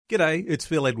G'day, it's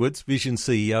Phil Edwards, Vision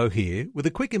CEO here, with a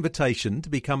quick invitation to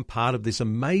become part of this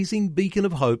amazing beacon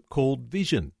of hope called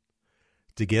Vision.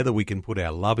 Together we can put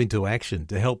our love into action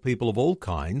to help people of all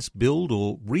kinds build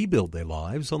or rebuild their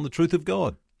lives on the truth of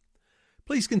God.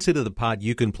 Please consider the part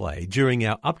you can play during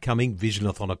our upcoming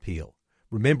Visionathon appeal,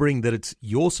 remembering that it's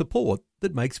your support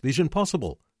that makes Vision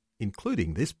possible,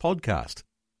 including this podcast.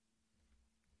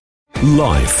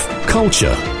 Life,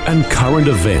 culture and current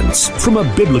events from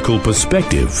a biblical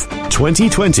perspective.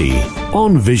 2020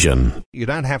 on Vision. You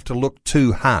don't have to look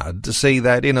too hard to see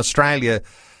that in Australia,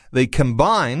 the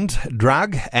combined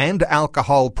drug and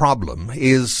alcohol problem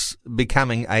is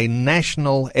becoming a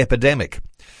national epidemic.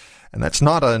 And that's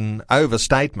not an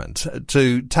overstatement.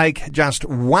 To take just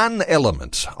one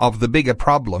element of the bigger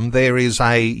problem, there is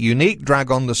a unique drug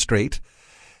on the street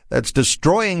that's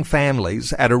destroying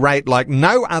families at a rate like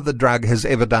no other drug has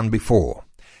ever done before.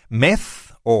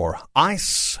 Meth, or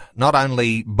ice, not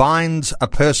only binds a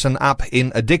person up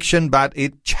in addiction, but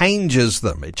it changes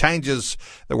them. It changes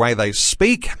the way they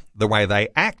speak, the way they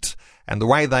act, and the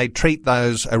way they treat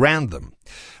those around them.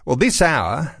 Well, this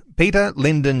hour, Peter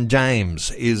Lyndon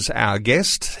James is our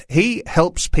guest. He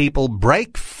helps people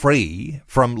break free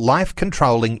from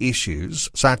life-controlling issues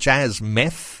such as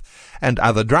meth and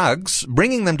other drugs,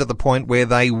 bringing them to the point where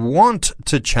they want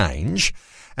to change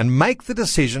and make the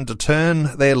decision to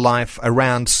turn their life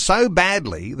around so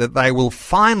badly that they will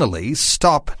finally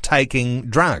stop taking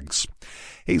drugs.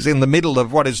 He's in the middle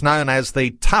of what is known as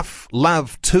the Tough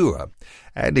Love Tour,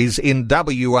 and he's in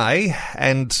WA,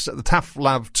 and the Tough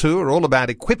Love Tour all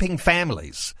about equipping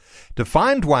families to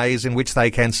find ways in which they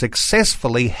can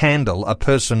successfully handle a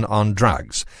person on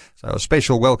drugs. So a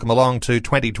special welcome along to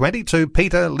 2020 to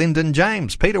Peter Lyndon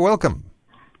James. Peter, welcome.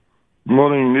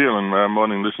 Morning, Neil, and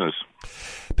morning, listeners.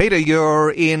 Peter,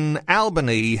 you're in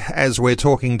Albany as we're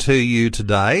talking to you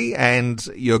today, and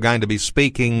you're going to be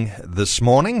speaking this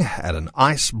morning at an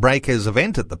Icebreakers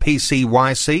event at the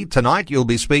PCYC. Tonight you'll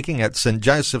be speaking at St.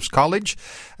 Joseph's College.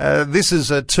 This is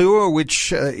a tour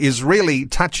which is really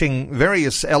touching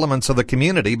various elements of the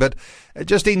community, but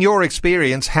just in your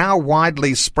experience, how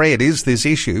widely spread is this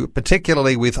issue,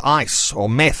 particularly with ice or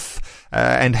meth,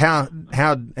 and how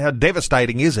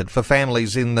devastating is it for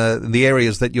families in the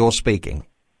areas that you're speaking?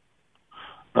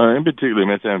 In particular,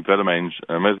 methamphetamines.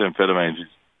 Methamphetamines is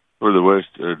probably the worst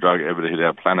drug ever to hit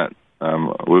our planet.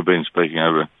 We've been speaking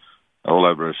all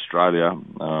over Australia,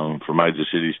 from major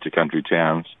cities to country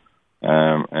towns,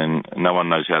 and no one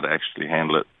knows how to actually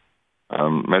handle it.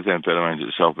 Methamphetamines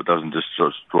itself, it doesn't just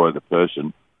destroy the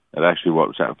person. It actually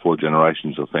wipes out 4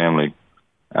 generations of family.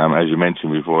 As you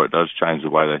mentioned before, it does change the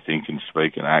way they think and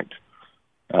speak and act.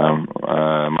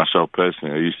 Myself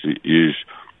personally, I used to use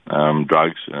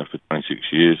drugs for 26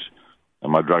 years,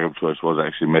 and my drug of choice was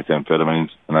actually methamphetamines,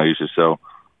 and I used to sell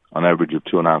on average of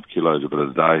 2.5 kilos of it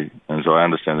a day, and so I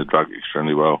understand the drug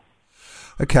extremely well.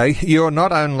 Okay, you're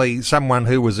not only someone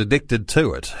who was addicted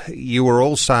to it, you were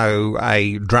also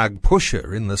a drug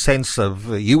pusher in the sense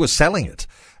of you were selling it.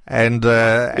 And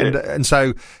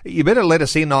so you better let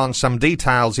us in on some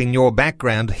details in your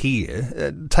background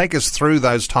here. Take us through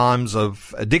those times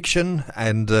of addiction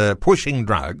and pushing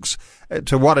drugs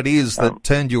to what it is that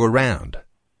turned you around.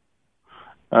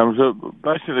 So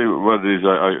basically what it is,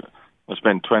 I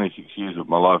spent 26 years of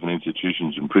my life in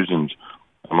institutions and prisons.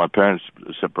 My parents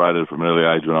separated from an early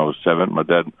age when I was 7. My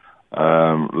dad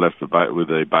left with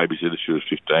a babysitter. She was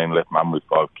 15, left mum with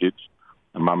 5 kids,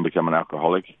 and mum became an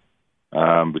alcoholic.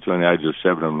 Between the ages of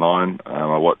 7 and 9,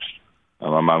 I watched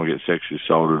my mum get sexually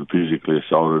assaulted, physically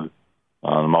assaulted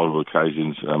on multiple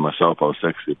occasions. Myself, I was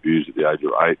sexually abused at the age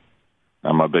of 8.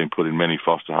 I've been put in many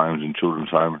foster homes and children's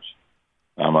homes.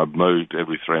 I've moved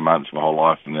every 3 months my whole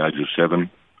life from the age of 7.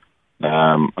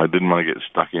 I didn't want to get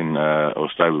stuck in or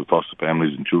stay with foster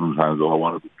families and children's homes. All I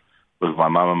wanted was my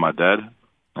mum and my dad.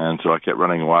 And so I kept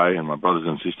running away, and my brothers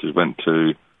and sisters went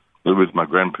to live with my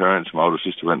grandparents. My older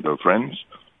sister went to her friends.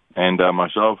 And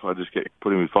myself, I just kept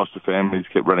putting with foster families,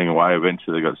 kept running away.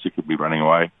 Eventually they got sick of me running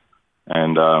away,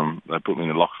 and they put me in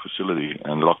a locked facility,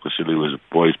 and the locked facility was a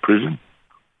boys' prison.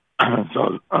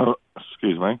 So I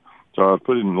was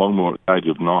put in Longmore at the age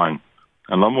of 9.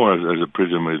 And Longmore is a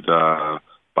prison with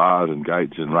bars and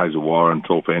gates and razor wire and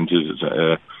tall fences.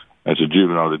 It's a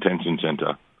juvenile detention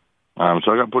centre. So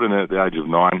I got put in there at the age of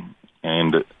 9,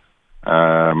 and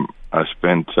I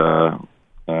spent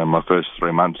my first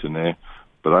 3 months in there.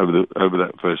 But over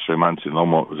that first 3 months in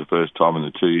Longmore, it was the first time in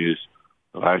the 2 years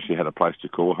that I actually had a place to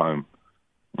call home.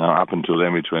 Up until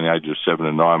then, between the ages of 7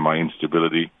 and 9, my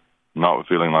instability, not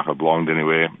feeling like I belonged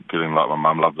anywhere, feeling like my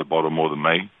mum loved the bottle more than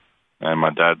me, and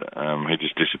my dad, he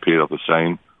just disappeared off the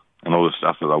scene. and all the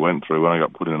stuff that I went through when I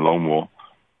got put in Longmore.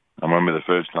 I remember the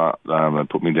first night they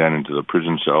put me down into the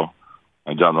prison cell.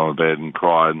 I jumped on the bed and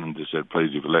cried and just said,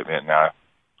 please, if you let me out now,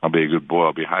 I'll be a good boy,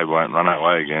 I'll behave, I won't run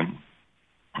away again.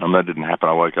 And that didn't happen.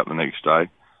 I woke up the next day,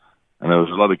 and there was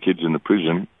a lot of kids in the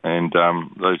prison, and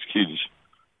those kids,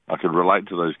 I could relate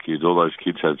to those kids. All those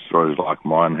kids had stories like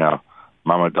mine, how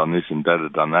Mum had done this and Dad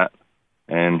had done that.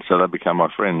 And so they became my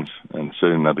friends, and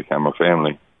soon they became my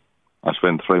family. I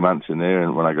spent 3 months in there,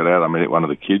 and when I got out, I met one of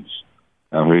the kids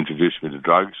who introduced me to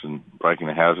drugs and breaking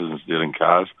the houses and stealing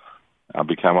cars. I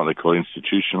became what they call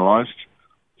institutionalised.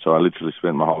 So I literally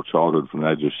spent my whole childhood from the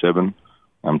age of 7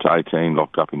 to 18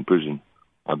 locked up in prison.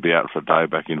 I'd be out for a day,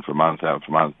 back in for a month, out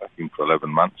for a month, back in for 11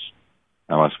 months.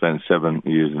 I spent 7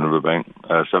 years in Riverbank,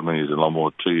 7 years in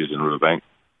Longmore, 2 years in Riverbank.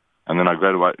 And then I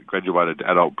graduated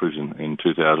to adult prison in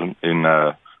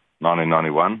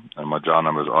 1991, and my jail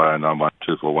number is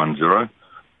IO912410.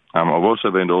 I've also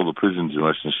been to all the prisons in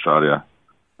Western Australia.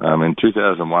 In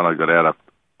 2001, I got out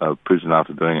of prison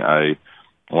after doing a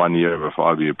 1 year of a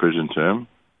 5-year prison term.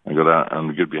 I got out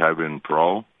on good behaviour and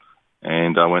parole,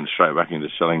 and I went straight back into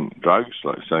selling drugs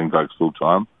full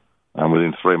time.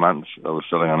 Within 3 months, I was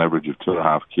selling on average of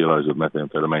 2.5 kilos of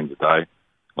methamphetamine a day,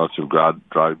 lots of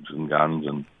drugs and guns,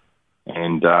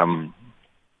 and got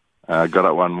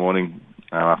up one morning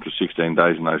after 16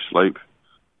 days no sleep.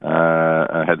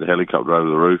 I had the helicopter over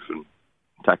the roof, and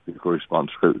tactical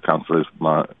response group come through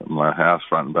my house,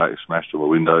 front and back, smashed all the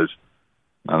windows.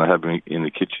 And they had me in the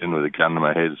kitchen with a gun to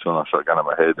my head. So I shot a gun at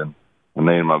my head and a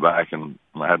knee in my back, and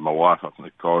I had my wife up in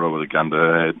the corridor with a gun to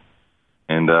her head.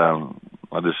 And I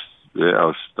was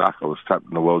stuck. I was trapped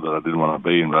in a world that I didn't want to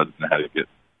be in, but I didn't know how to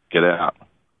get out.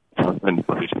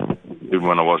 Even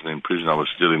when I wasn't in prison, I was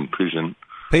still in prison.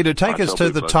 Peter, take us to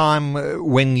the time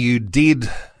when you did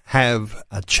have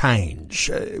a change.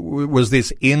 Was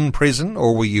this in prison,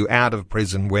 or were you out of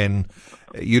prison when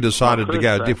you decided to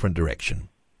go a different direction?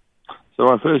 So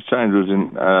my first change was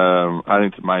in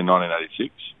 18th of May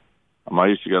 1986. I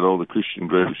used to go to all the Christian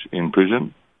groups in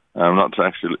prison, not to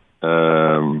actually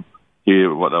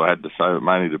hear what they had to say, but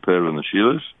mainly to Perva and the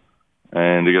Sheilas,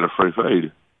 and to get a free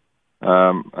feed.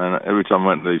 And every time I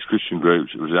went to these Christian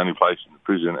groups, it was the only place in the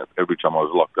prison, every time I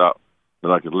was locked up,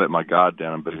 that I could let my guard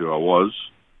down and be who I was.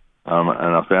 And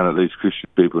I found that these Christian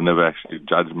people never actually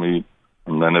judged me,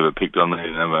 and they never picked on me, they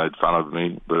never had fun of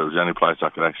me, but it was the only place I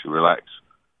could actually relax.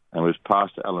 And it was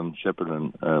Pastor Alan Shepherd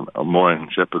and Maureen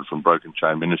Shepherd from Broken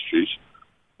Chain Ministries,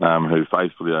 who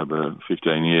faithfully over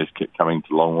 15 years kept coming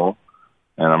to Longmore.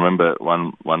 And I remember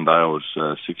one day I was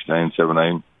 16,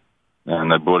 17,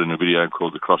 and they brought in a video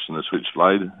called The Cross and the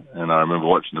Switchblade, and I remember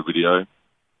watching the video,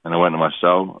 and I went to my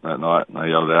cell that night, and I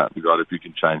yelled out to God, if you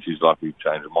can change his life, you can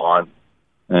change mine.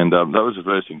 And that was the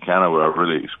first encounter where I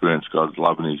really experienced God's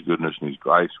love and his goodness and his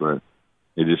grace, where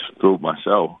he just filled my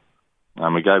cell.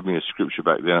 He gave me a scripture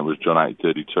back then, it was John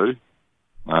 8:32.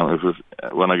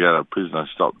 When I got out of prison, I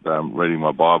stopped reading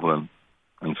my Bible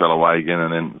and fell away again,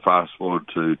 and then fast forward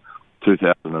to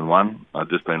 2001, I'd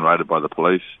just been raided by the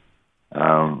police.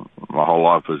 My whole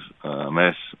life was a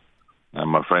mess.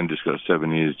 My friend just got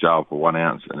 7 years jail for 1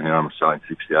 ounce, and here I'm selling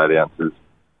 68 ounces.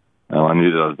 I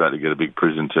knew that I was about to get a big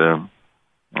prison term.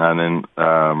 And then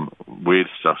weird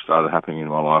stuff started happening in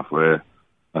my life where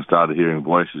I started hearing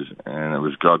voices, and it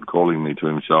was God calling me to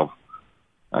himself.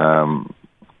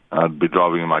 I'd be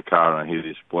driving in my car, and I'd hear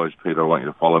this voice, Peter, I want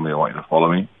you to follow me, I want you to follow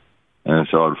me. And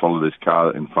so I'd follow this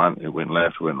car in front. It went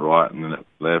left, went right, and then it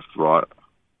left, right.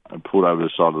 I pulled over the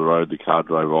side of the road, the car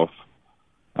drove off.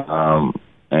 And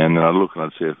then I'd look and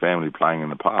I'd see a family playing in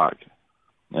the park.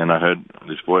 And I heard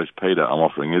this voice, Peter, I'm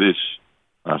offering you this.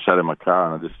 And I sat in my car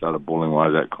and I just started bawling my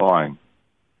eyes out, crying.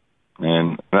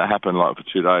 And that happened like for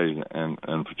 2 days. And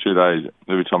for 2 days,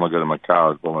 every time I got in my car, I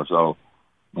was by myself.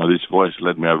 This voice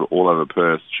led me all over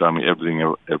Perth, showing me everything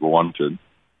I ever wanted,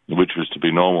 which was to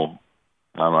be normal.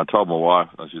 I told my wife,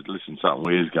 I said, listen, something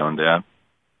weird's going down.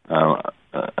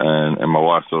 And my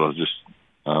wife thought I was just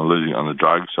losing on the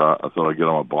drugs, so I thought I'd get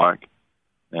on my bike.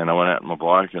 And I went out on my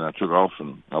bike and I took off,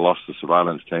 and I lost the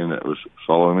surveillance team that was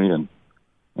following me. And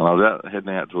I was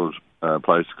heading out towards a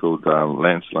place called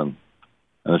Lancelin,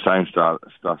 and the same stuff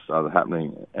started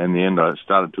happening. In the end, I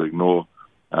started to ignore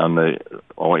I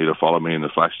want you to follow me in the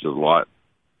flashes of light.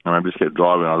 And I just kept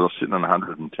driving. I was sitting on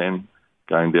 110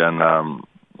 going down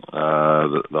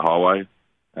the highway,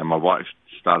 and my bike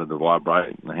started to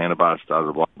vibrate, and the handlebars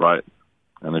started to vibrate.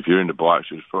 And if you're into bikes,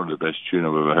 it was probably the best tune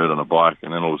I've ever heard on a bike.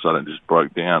 And then all of a sudden it just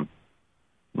broke down.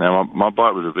 Now, my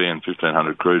bike was a VN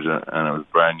 1500 Cruiser, and it was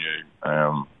brand new,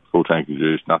 full tank of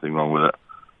juice, nothing wrong with it.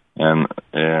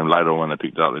 And later on when they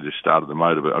picked it up, they just started the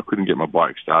motor, but I couldn't get my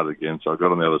bike started again, so I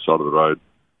got on the other side of the road.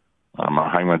 I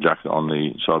hung my jacket on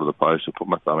the side of the post, I put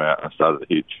my thumb out, and I started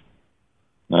the hitch.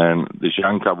 And this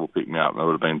young couple picked me up, and they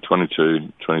would have been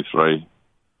 22, 23,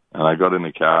 and I got in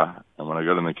the car, and when I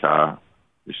got in the car,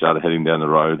 we started heading down the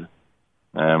road,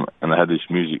 and they had this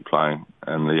music playing,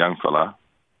 and the young fella,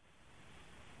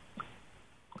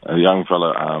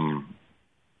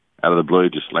 out of the blue,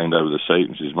 just leaned over the seat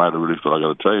and says, "Mate, I really feel I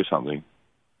got to tell you something."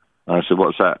 And I said,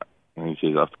 "What's that?" And he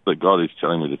says, "I feel that God is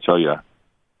telling me to tell you,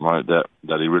 mate, that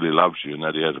He really loves you and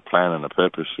that He has a plan and a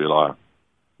purpose for your life."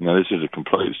 Now, this is a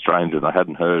complete stranger, and I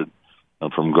hadn't heard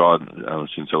from God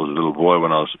since I was a little boy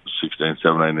when I was 16,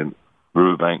 17 in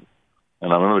Riverbank.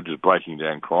 And I remember just breaking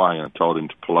down crying, and I told him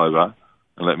to pull over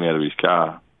and let me out of his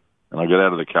car. And I got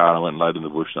out of the car and I went and laid in the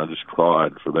bush, and I just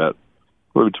cried for about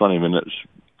probably 20 minutes.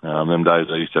 Them days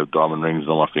I used to have diamond rings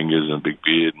on my fingers and a big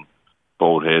beard and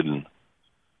bald head.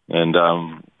 And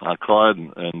I cried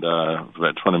and for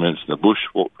about 20 minutes in the bush,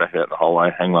 walked back out the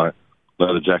hallway, hang my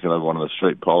leather jacket over one of the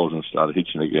street poles and started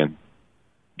hitching again.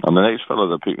 And the next fellow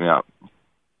that picked me up,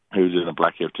 he was in a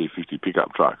black F-250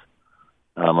 pickup truck.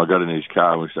 I got in his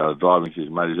car and we started driving. He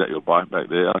says, "Mate, is that your bike back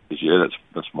there?" I said, "Yeah,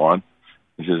 that's mine."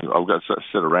 He says, "I've got a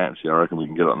set of ramps here. I reckon we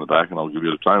can get it on the back and I'll give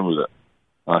you a tone with it."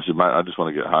 And I said, "Mate, I just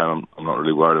want to get home. I'm not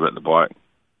really worried about the bike.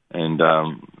 And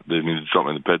they need to drop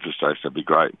me in the petrol station. That'd be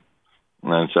great."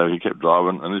 And so he kept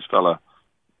driving. And this fella,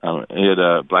 he had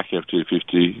a black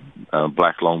F-250,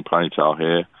 black long ponytail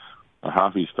hair.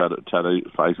 Half his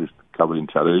face was covered in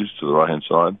tattoos to the right-hand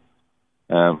side.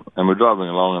 And we're driving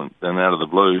along, and out of the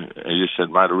blue, he just said,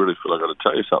 "Mate, I really feel I've got to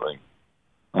tell you something."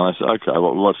 And I said, "Okay,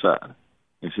 what's that?"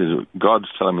 He says,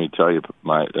 "God's telling me to tell you,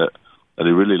 mate, that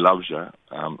He really loves you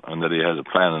and that He has a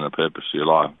plan and a purpose for your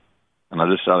life." And I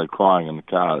just started crying in the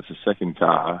car. It's the second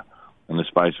car in the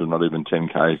space of not even 10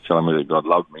 Ks telling me that God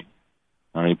loved me.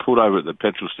 And he pulled over at the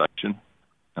petrol station,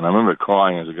 and I remember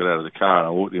crying as I got out of the car, and I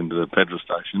walked into the petrol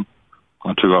station.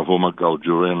 I took off all my gold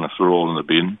jewellery and I threw it all in the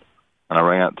bin. And I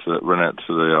ran out to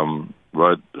the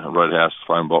roadhouse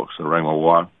phone box and rang my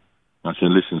wife. And I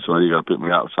said, "Listen, sweetie, you got to pick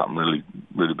me up. Something really,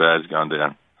 really bad's going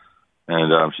down."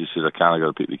 And she said, "I can't. I got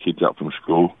to pick the kids up from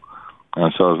school."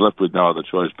 And so I was left with no other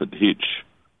choice but to hitch.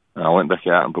 And I went back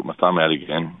out and put my thumb out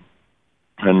again.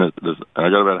 And I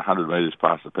got about 100 metres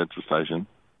past the petrol station.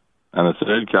 And the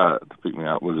third car to pick me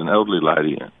up was an elderly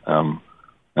lady.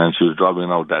 And she was driving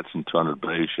an old Datsun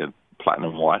 200B. She had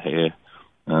platinum white hair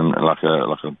and like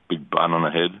a big bun on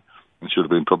her head. And she would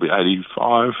have been probably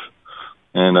 85.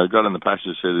 And I got in the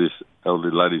passenger seat of this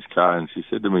elderly lady's car, and she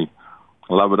said to me,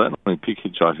 "Love, I don't normally pick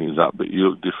hitchhikers up, but you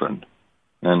look different."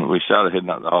 And we started heading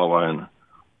up the highway,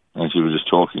 and she was just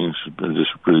talking. She was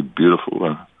just really beautiful.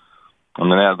 And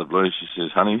then out of the blue, she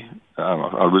says, "Honey,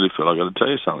 I really feel I've got to tell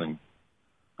you something."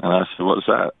 And I said, "What's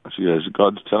that?" She goes,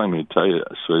 "God's telling me to tell you,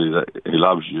 sweetie, that He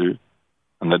loves you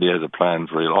and that He has a plan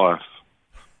for your life."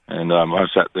 And I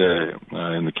sat there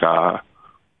in the car,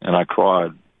 and I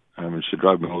cried. And she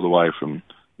drove me all the way from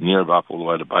Neerabup all the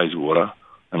way to Bayswater,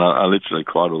 and I literally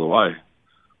cried all the way.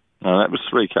 And that was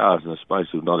 3 cars in a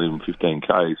space of not even 15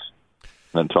 Ks.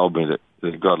 And it told me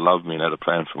that God loved me and had a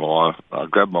plan for my life. I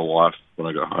grabbed my wife when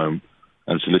I got home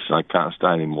and said, "Listen, I can't stay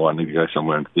anymore. I need to go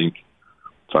somewhere and think."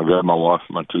 So I grabbed my wife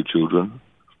and my 2 children,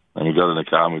 and we got in the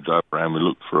car and we drove around. We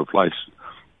looked for a place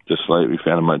to sleep. We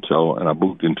found a motel, and I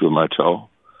booked into a motel.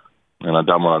 And I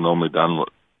done what I normally done.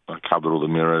 I covered all the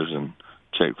mirrors and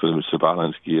checked for the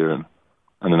surveillance gear, and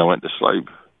then I went to sleep.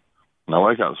 And I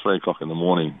woke up at 3 o'clock in the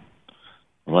morning.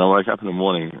 And when I woke up in the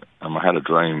morning, I had a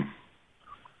dream.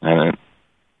 And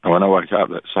when I woke up,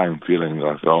 that same feeling that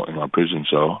I felt in my prison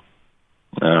cell,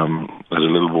 as a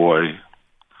little boy,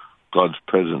 God's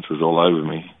presence was all over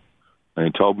me. And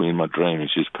He told me in my dream, He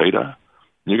says, "Peter,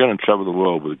 you're going to travel the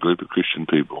world with a group of Christian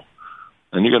people,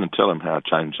 and you're going to tell them how I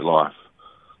changed your life.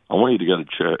 I want you to go to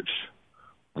church."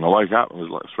 And I woke up, it was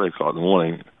like 3 o'clock in the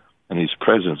morning, and His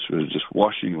presence was just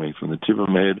washing me from the tip of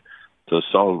my head to the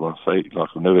sole of my feet like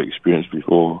I've never experienced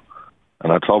before.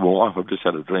 And I told my wife, "I've just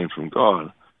had a dream from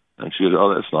God." And she goes,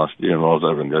 "Oh, that's nice," and rolls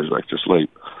over and goes back to sleep.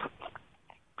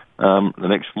 The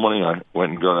next morning I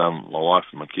went and got my wife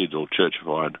and my kids all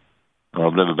churchified. And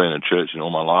I've never been to church in all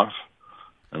my life.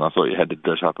 And I thought you had to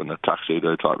dress up in a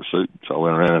tuxedo type of suit. So I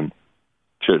went around and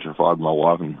churchified my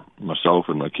wife and myself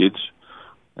and my kids.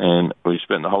 And we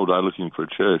spent the whole day looking for a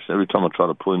church. Every time I tried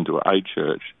to pull into a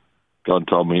church, God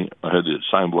told me, I heard the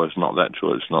same voice, "Not that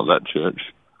church, not that church."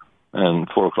 And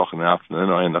 4 o'clock in the afternoon,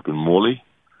 I ended up in Morley.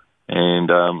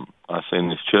 And I seen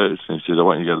this church, and He said, "I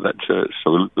want you to go to that church."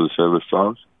 So we looked at the service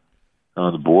times,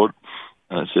 the board,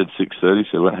 and it said 6:30,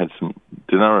 so I went and had some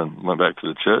dinner and went back to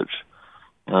the church.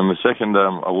 And the second,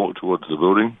 I walked towards the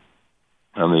building,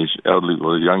 and these elderly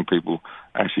or young people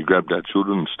actually grabbed our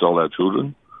children and stole our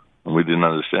children. And we didn't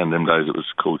understand them days it was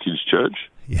called Kids Church.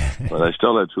 Yeah. But they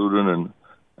stole our children,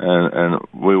 and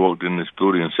we walked in this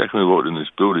building. And second we walked in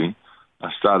this building, I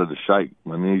started to shake.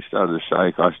 My knees started to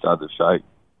shake. I started to shake.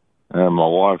 And my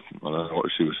wife, I don't know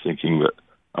what she was thinking, but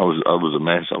I was a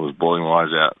mess. I was bawling my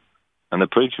eyes out. And the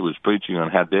preacher was preaching on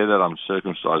how dare that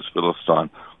uncircumcised Philistine,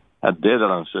 how dare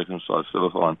that uncircumcised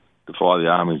Philistine defy the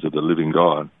armies of the living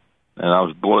God. And I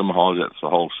was bawling my eyes out for the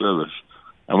whole service.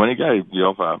 And when he gave the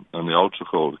offer and the altar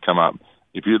call to come up,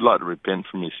 if you'd like to repent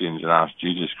from your sins and ask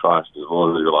Jesus Christ as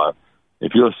Lord of your life,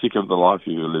 if you're sick of the life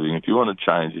you're living, if you want to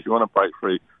change, if you want to break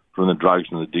free from the drugs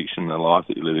and addiction and the life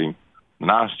that you're living,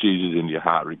 and ask Jesus into your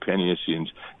heart, repent of your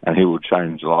sins, and he will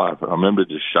change your life. And I remember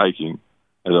just shaking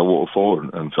as I walked forward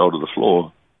and fell to the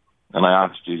floor. And I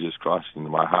asked Jesus Christ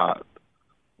into my heart.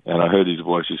 And I heard his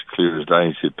voice as clear as day.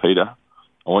 He said, Peter,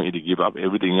 I want you to give up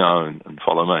everything you own and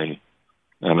follow me.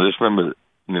 And I just remember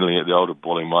kneeling at the altar,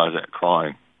 bawling my eyes out,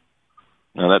 crying.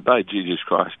 And that day, Jesus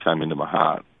Christ came into my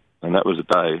heart. And that was the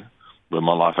day when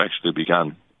my life actually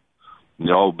began.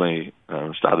 The old me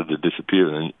started to disappear,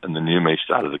 and the new me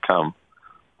started to come.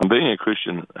 And being a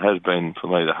Christian has been, for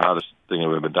me, the hardest thing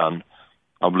I've ever done.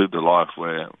 I've lived a life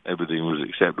where everything was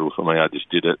acceptable for me. I just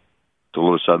did it. To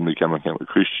all of a sudden becoming a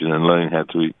Christian and learning how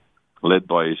to be led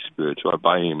by his Spirit, to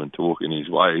obey him and to walk in his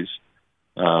ways.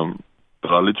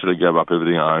 But I literally gave up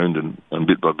everything I owned, and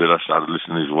bit by bit I started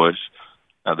listening to his voice.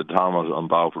 At the time I was on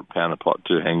bail for a pound of pot,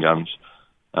 2 handguns,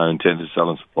 intended to sell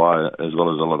and supply, as well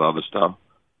as a lot of other stuff.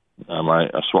 I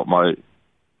swapped my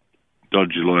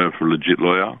dodgy lawyer for a legit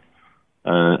lawyer,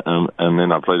 and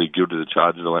then I pleaded guilty to the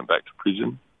charges. I went back to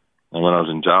prison. And when I was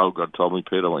in jail, God told me,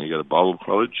 Peter, I want you to go to Bible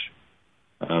college.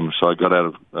 So I got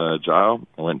out of jail.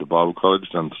 I went to Bible college,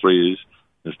 done 3 years,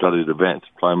 and studied advanced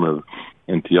diploma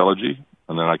in theology.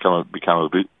 And then I became a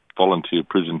volunteer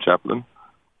prison chaplain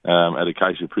at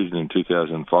Acacia Prison in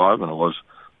 2005, and I was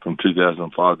from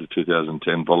 2005 to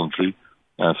 2010 voluntary,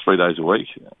 3 days a week.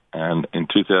 And in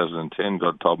 2010,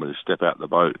 God told me to step out the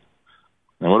boat.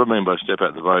 And what I mean by step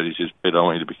out the boat is, Peter, I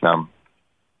want you to become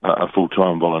a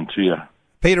full-time volunteer.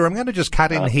 Peter, I'm going to just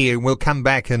cut in here and we'll come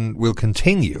back and we'll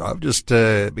continue. I've just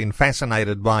been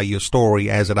fascinated by your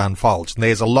story as it unfolds, and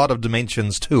there's a lot of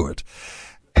dimensions to it.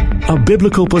 A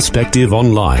biblical perspective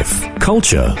on life,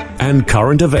 culture, and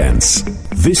current events.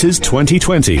 This is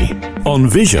 2020 on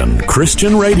Vision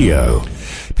Christian Radio.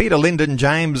 Peter Lyndon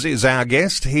James is our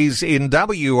guest. He's in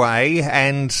WA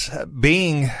and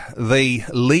being the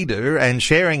leader and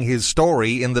sharing his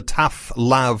story in the Tough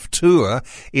Love Tour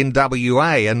in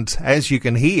WA. And as you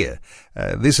can hear,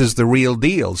 this is the real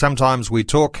deal. Sometimes we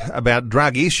talk about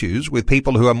drug issues with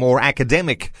people who are more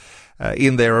academic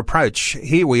in their approach.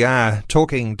 Here we are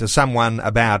talking to someone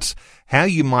about how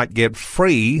you might get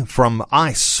free from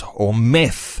ice or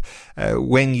meth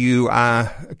when you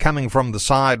are coming from the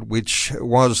side which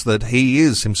was that he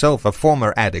is himself a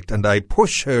former addict and a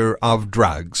pusher of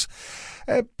drugs.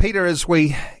 Peter, as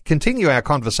we continue our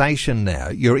conversation now,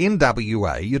 you're in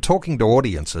WA, you're talking to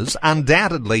audiences.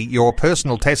 Undoubtedly, your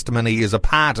personal testimony is a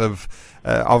part of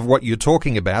what you're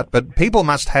talking about, but people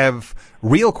must have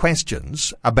real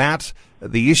questions about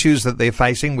the issues that they're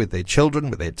facing with their children,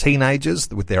 with their teenagers,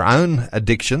 with their own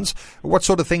addictions. What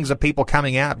sort of things are people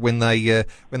coming out when they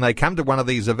come to one of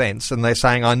these events and they're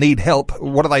saying, I need help?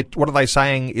 What are they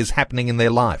saying is happening in their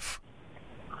life?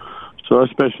 So I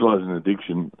specialise in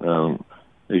addiction.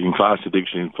 You can class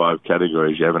addiction in 5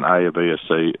 categories. You have an A, a B, a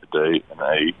C, a D, an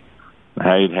E. And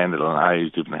how you'd handle an A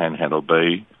is different than how you handle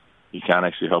B. You can't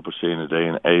actually help a C and a D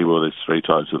and E. Well, there's 3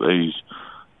 types of E's.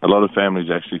 A lot of families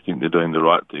actually think they're doing the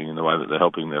right thing in the way that they're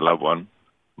helping their loved one,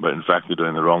 but in fact they're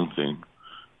doing the wrong thing.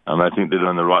 And they think they're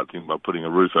doing the right thing by putting a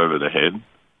roof over their head.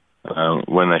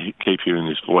 When they keep hearing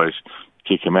this voice,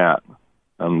 kick them out.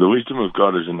 The wisdom of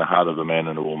God is in the heart of a man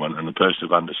and a woman, and the person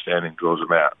of understanding draws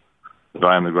them out. If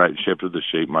I am the great shepherd of the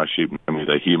sheep, my sheep know me,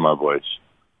 they hear my voice.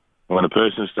 When a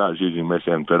person starts using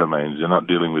methamphetamines, they're not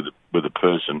dealing with a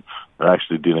person, they're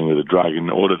actually dealing with a drug.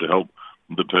 In order to help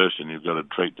the person, you've got to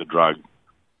treat the drug.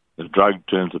 The drug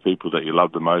turns the people that you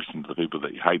love the most into the people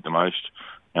that you hate the most.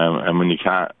 And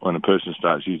when a person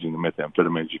starts using the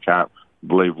methamphetamines, you can't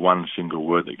believe one single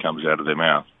word that comes out of their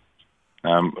mouth.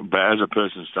 But as a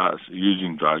person starts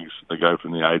using drugs, they go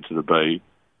from the A to the B.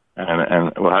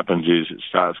 And what happens is it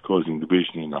starts causing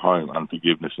division in the home,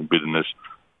 unforgiveness and bitterness.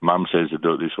 Mum says to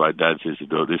do it this way, Dad says to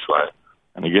do it this way.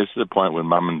 And it gets to the point when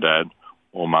Mum and Dad,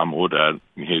 or Mum or Dad,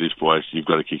 you hear this voice, you've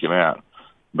got to kick him out.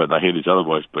 But they hear this other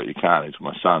voice, but you can't, it's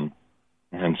my son.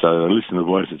 And so they listen to the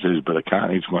voice that says, but I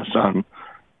can't, it's my son.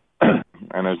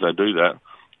 And as they do that,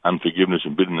 unforgiveness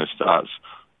and bitterness starts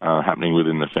happening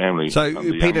within the family. So,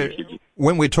 Peter,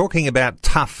 when we're talking about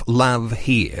tough love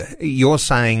here, you're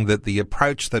saying that the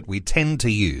approach that we tend to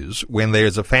use when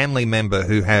there's a family member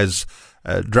who has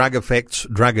drug effects,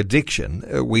 drug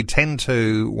addiction, we tend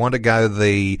to want to go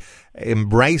the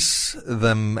embrace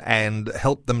them and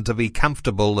help them to be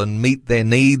comfortable and meet their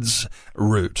needs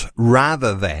route,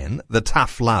 rather than the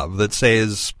tough love that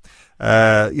says,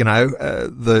 a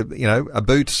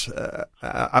boot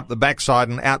up the backside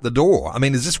and out the door. I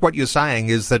mean, is this what you're saying?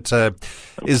 Is that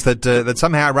that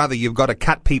somehow or other you've got to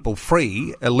cut people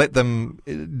free, let them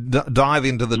dive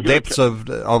into the depths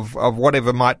of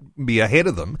whatever might be ahead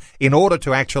of them in order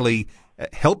to actually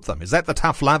help them? Is that the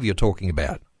tough love you're talking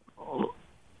about?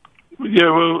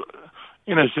 Yeah, well,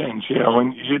 in a sense, yeah.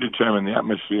 When you determine the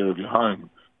atmosphere of your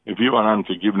home, if you want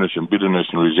unforgiveness and bitterness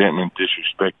and resentment,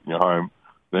 disrespect in your home,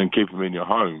 then keep them in your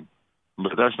home.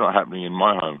 But that's not happening in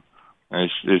my home.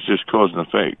 And it's just cause and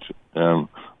effect.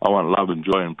 I want love and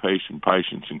joy and peace and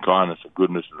patience and kindness and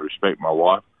goodness and respect my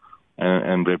wife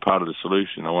and be part of the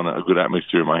solution. I want a good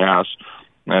atmosphere in my house.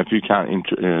 Now, if you can't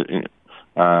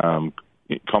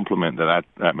complement that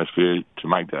atmosphere to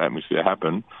make that atmosphere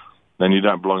happen, then you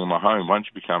don't belong in my home. Once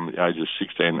you become the age of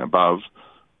 16 and above,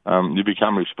 you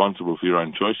become responsible for your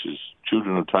own choices.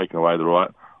 Children have taken away the right,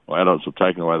 or adults have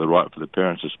taken away the right for the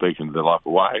parents to speak into their life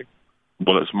away.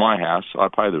 Well, it's my house. I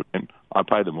pay the rent. I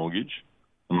pay the mortgage.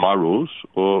 And my rules,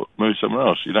 or move somewhere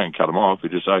else. You don't cut them off. You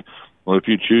just say, well, if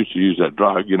you choose to use that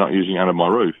drug, you're not using it under my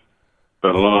roof.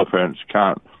 But a lot of parents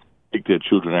can't kick their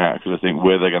children out because they think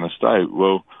where they're going to stay.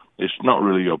 Well, it's not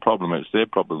really your problem. It's their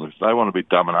problem. If they want to be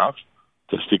dumb enough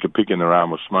to stick a pick in their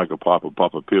arm or smoke a pipe or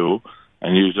pop a pill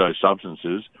and use those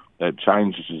substances that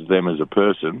changes them as a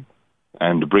person,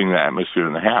 and to bring that atmosphere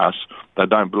in the house, they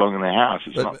don't belong in the house.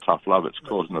 It's not tough love, it's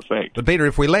cause and effect. But Peter,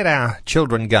 if we let our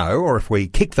children go, or if we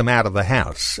kick them out of the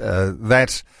house,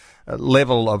 that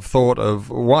level of thought of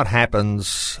what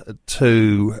happens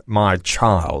to my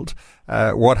child,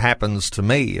 what happens to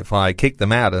me if I kick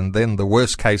them out and then the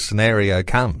worst case scenario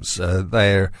comes,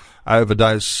 they're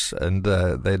overdose and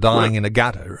they're dying in a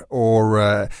gutter,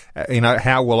 or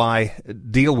how will I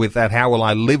deal with that? How will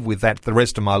I live with that the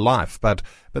rest of my life? But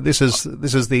this is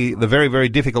the very, very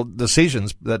difficult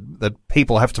decisions that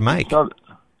people have to make.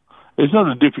 It's not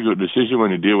a difficult decision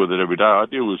when you deal with it every day. I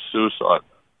deal with suicide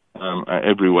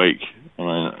every week. I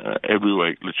mean, every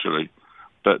week, literally.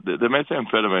 But the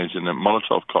methamphetamines and the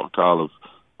Molotov cocktail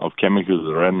of chemicals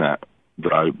that are in that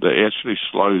drug, that actually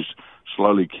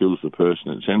slowly kills the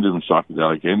person. It sends them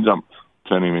psychedelic, ends up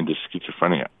turning them into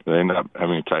schizophrenia. They end up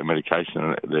having to take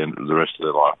medication the rest of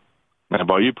their life. Now,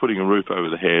 by you putting a roof over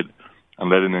the head and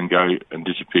letting them go and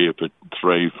disappear for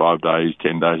 3, 5 days,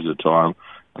 10 days at a time,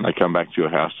 and they come back to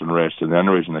your house and rest, and the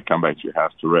only reason they come back to your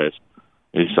house to rest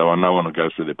is so no one will go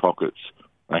through their pockets,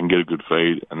 they can get a good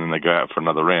feed, and then they go out for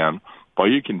another round. By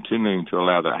you continuing to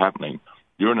allow that happening,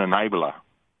 you're an enabler.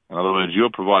 In other words,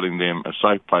 you're providing them a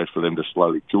safe place for them to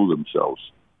slowly kill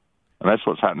themselves. And that's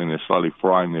what's happening. They're slowly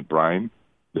frying their brain,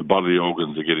 their bodily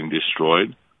organs are getting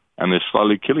destroyed, and they're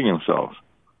slowly killing themselves.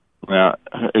 Now,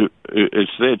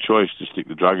 it's their choice to stick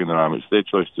the drug in their arm. It's their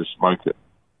choice to smoke it.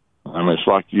 It's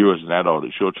like you as an adult.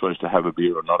 It's your choice to have a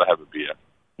beer or not have a beer.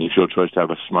 It's your choice to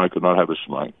have a smoke or not have a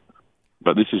smoke.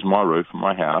 But this is my roof,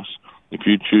 my house. If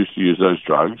you choose to use those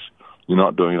drugs, you're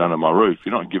not doing it under my roof.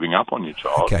 You're not giving up on your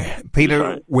child. Okay.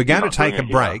 Peter, we're going to take a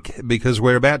break because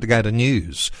we're about to go to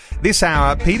news. This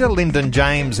hour, Peter Lyndon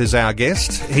James is our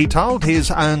guest. He told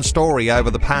his own story over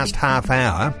the past half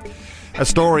hour. A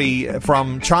story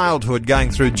from childhood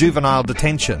going through juvenile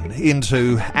detention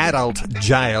into adult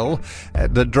jail,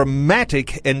 the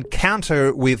dramatic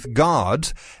encounter with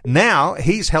God. Now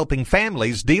he's helping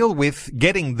families deal with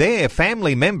getting their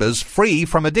family members free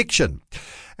from addiction.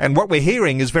 And what we're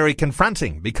hearing is very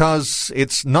confronting because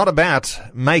it's not about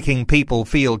making people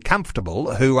feel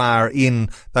comfortable who are in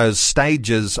those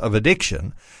stages of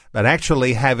addiction, but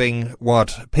actually having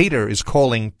what Peter is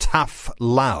calling tough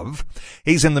love.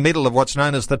 He's in the middle of what's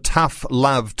known as the Tough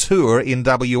Love Tour in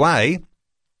WA,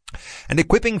 and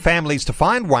equipping families to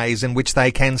find ways in which they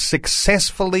can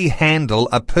successfully handle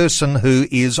a person who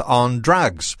is on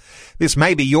drugs. This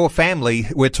may be your family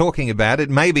we're talking about. It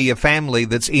may be a family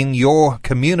that's in your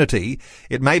community.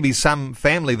 It may be some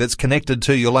family that's connected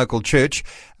to your local church.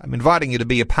 I'm inviting you to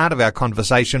be a part of our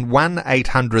conversation,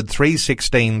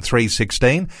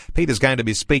 1-800-316-316. Peter's going to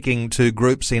be speaking to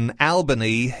groups in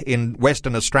Albany in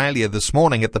Western Australia this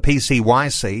morning at the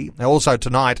PCYC. Also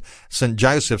tonight, St.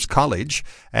 Joseph's College.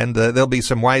 and there'll be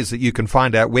some ways that you can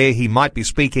find out where he might be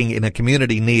speaking in a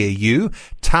community near you.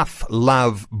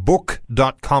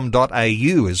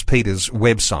 toughlovebook.com.au is Peter's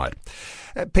website.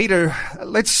 Peter,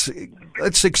 let's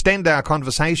extend our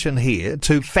conversation here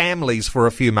to families for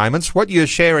a few moments. What you're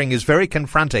sharing is very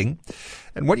confronting,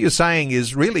 and what you're saying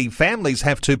is really families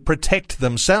have to protect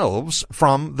themselves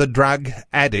from the drug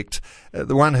addict,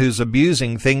 the one who's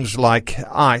abusing things like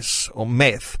ice or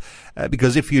meth,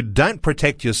 because if you don't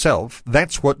protect yourself,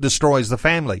 that's what destroys the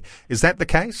family. Is that the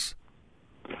case?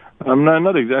 No,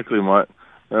 not exactly, Mike.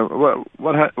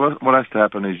 What has to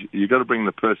happen is you've got to bring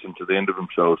the person to the end of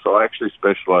themselves. So I actually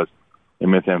specialise in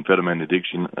methamphetamine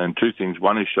addiction, and two things.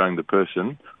 One is showing the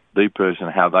person,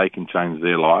 how they can change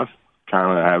their life.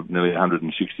 Currently I have nearly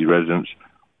 160 residents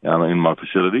in my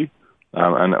facility.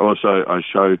 And also I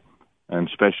show and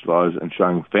specialise in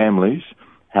showing families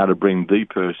how to bring the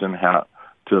person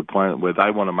to a point where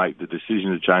they want to make the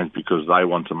decision to change because they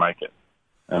want to make it.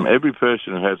 Every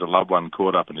person who has a loved one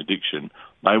caught up in addiction,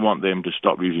 they want them to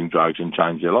stop using drugs and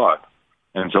change their life.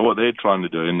 And so what they're trying to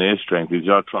do in their strength is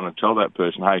they're trying to tell that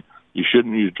person, hey, you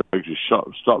shouldn't use drugs, you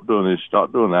stop doing this,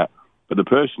 stop doing that. But the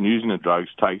person using the drugs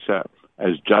takes that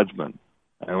as judgment.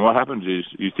 And what happens is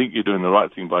you think you're doing the right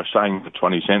thing by saying the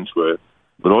 20 cents worth,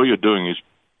 but all you're doing is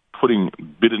putting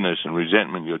bitterness and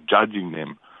resentment, you're judging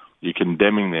them, you're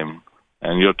condemning them,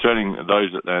 and you're turning it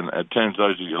turns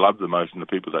those that you love the most into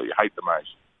people that you hate the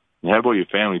most. You have all your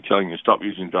family telling you, stop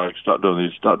using drugs, stop doing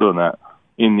this, stop doing that.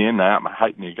 In the end, they are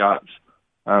hating your guts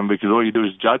because all you do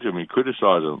is judge them, you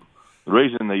criticise them. The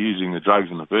reason they're using the drugs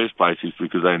in the first place is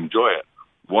because they enjoy it.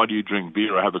 Why do you drink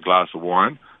beer or have a glass of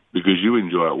wine? Because you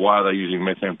enjoy it. Why are they using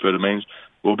methamphetamines?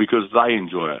 Well, because they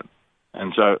enjoy it.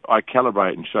 And so I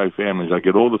calibrate and show families. I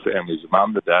get all the families, the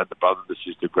mum, the dad, the brother, the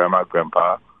sister, grandma,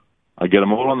 grandpa. I get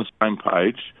them all on the same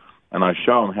page, and I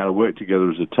show them how to work together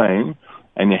as a team,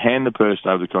 and you hand the person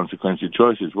over the consequence of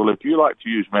choices. Well, if you like to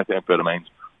use methamphetamines,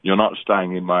 you're not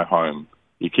staying in my home.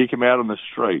 You kick them out on the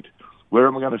street. Where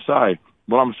am I going to say?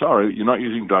 Well, I'm sorry, you're not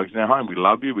using drugs in our home. We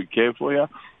love you, we care for you.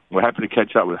 We're happy to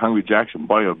catch up with Hungry Jack's and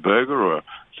buy you a burger or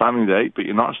something to eat, but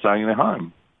you're not staying in their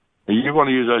home. If you want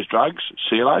to use those drugs,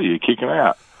 see you later, you kick them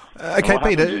out. Okay,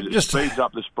 Peter, it speeds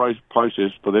up this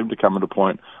process for them to come to a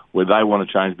point where they want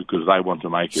to change because they want to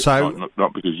make it,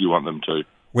 not because you want them to.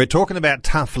 We're talking about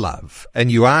tough love,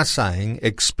 and you are saying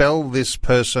expel this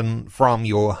person from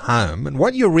your home. And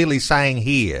what you're really saying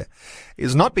here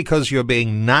is not because you're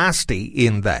being nasty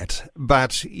in that,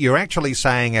 but you're actually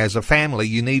saying as a family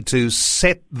you need to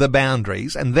set the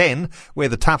boundaries, and then where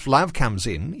the tough love comes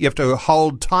in, you have to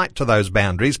hold tight to those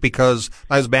boundaries because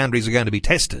those boundaries are going to be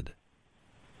tested.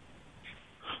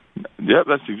 Yep,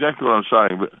 that's exactly what I'm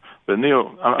saying. But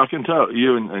Neil, I can tell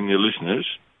you and your listeners,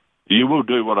 you will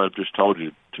do what I've just told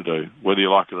you to do, whether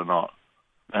you like it or not.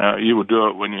 You will do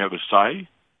it when you have a say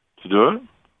to do it,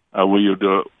 or you'll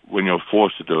do it when you're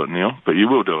forced to do it, Neil. But you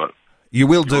will do it. You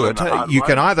will do it. You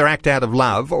can either act out of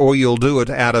love, or you'll do it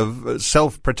out of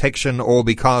self-protection, or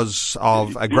because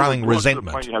of a growing resentment.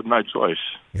 To the point you have no choice.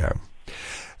 Yeah.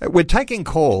 We're taking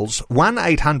calls,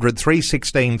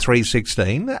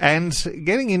 1-800-316-316, and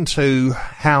getting into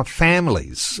how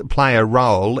families play a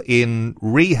role in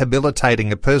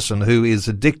rehabilitating a person who is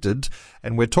addicted.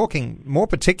 And we're talking more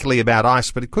particularly about ice,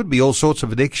 but it could be all sorts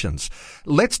of addictions.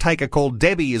 Let's take a call.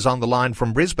 Debbie is on the line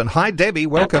from Brisbane. Hi, Debbie.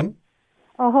 Welcome.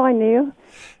 Oh, hi, Neil.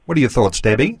 What are your thoughts,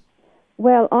 Debbie?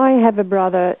 Well, I have a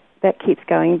brother that keeps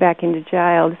going back into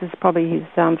jail. This is probably his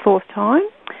fourth time.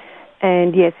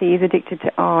 And yes, he is addicted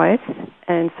to ice,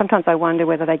 and sometimes I wonder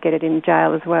whether they get it in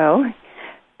jail as well.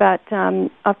 But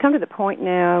I've come to the point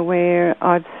now where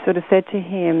I've sort of said to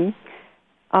him,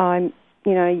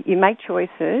 you make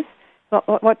choices.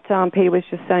 What Peter was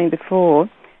just saying before,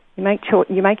 you make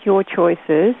your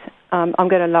choices. I'm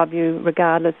going to love you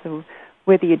regardless of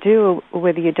whether you do or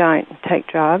whether you don't take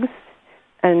drugs,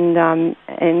 and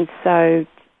so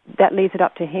that leaves it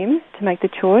up to him to make the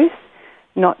choice,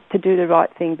 not to do the right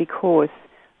thing because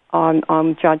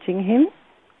I'm judging him.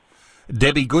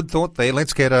 Debbie, good thought there.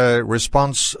 Let's get a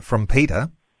response from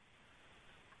Peter.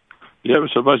 Yeah,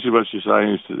 so basically what she's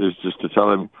saying is just to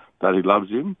tell him that he loves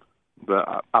him, but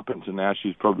up until now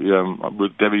she's probably,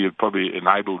 with Debbie, you've probably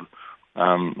enabled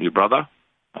your brother.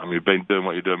 You've been doing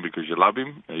what you're doing because you love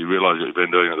him, and you realise that you've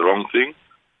been doing the wrong thing,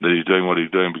 that he's doing what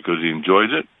he's doing because he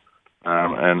enjoys it,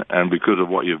 and because of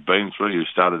what you've been through, you've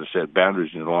started to set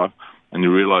boundaries in your life, and you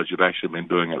realise you've actually been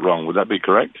doing it wrong. Would that be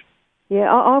correct?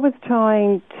 Yeah, I was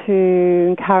trying to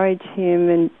encourage him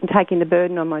and taking the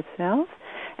burden on myself,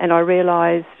 and I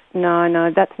realised, no,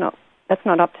 that's not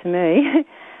up to me.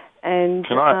 And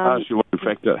can I ask you what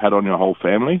effect that had on your whole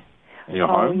family? in your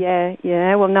home?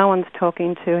 Yeah. Well, no one's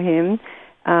talking to him.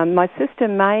 My sister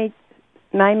may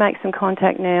make some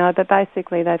contact now, but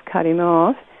basically they've cut him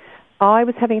off. I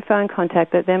was having phone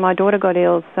contact, but then my daughter got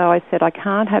ill, so I said I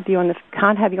can't have you on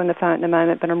the phone at the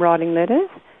moment, but I'm writing letters.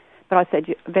 But I said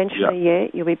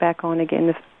eventually, you'll be back on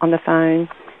again on the phone.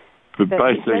 But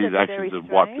basically, his actions have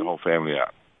wiped the whole family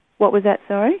out. What was that?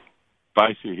 Sorry.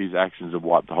 Basically, his actions have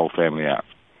wiped the whole family out.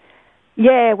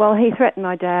 Yeah, well, he threatened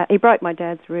my dad. He broke my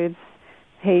dad's ribs.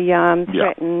 He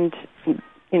threatened,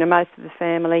 most of the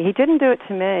family. He didn't do it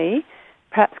to me,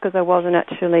 perhaps because I wasn't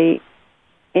actually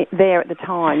there at the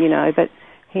time, but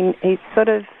he sort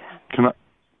of...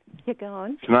 go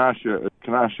on. Can I ask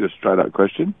you a straight-up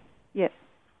question? Yes.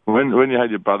 When you had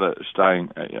your brother staying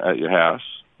at your house...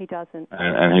 He doesn't.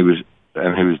 And he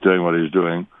was doing what he was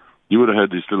doing, you would have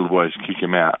heard this little voice kick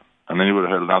him out, and then you would have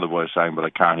heard another voice saying, but I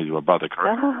can't, he's my brother,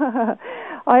 correct?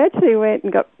 I actually went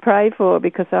and got prayed for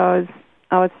because I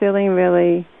was feeling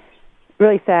really,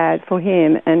 really sad for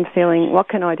him and feeling, what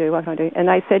can I do? And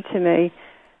they said to me,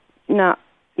 no,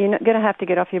 you're not going to have to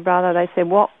get off your brother. They said,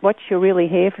 what you're really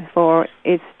here for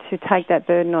is to take that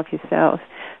burden off yourself.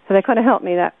 So they kind of helped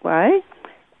me that way.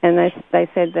 And they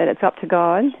said that it's up to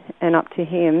God and up to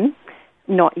him,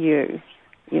 not you.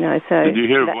 So did you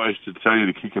hear a voice to tell you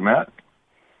to kick him out?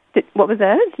 What was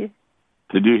that?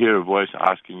 Did you hear a voice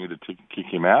asking you to kick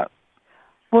him out?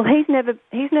 Well, he's never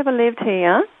lived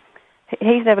here.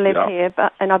 He's never lived here,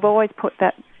 and I've always put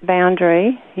that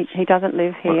boundary. He doesn't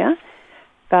live here.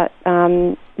 But,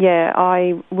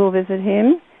 I will visit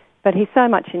him. But he's so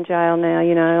much in jail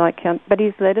now, but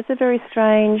his letters are very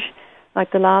strange.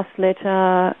 Like the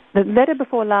letter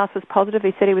before last was positive.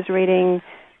 He said he was reading,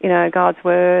 God's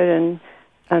word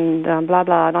and blah,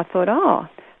 blah. And I thought,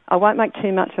 I won't make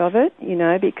too much of it,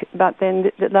 but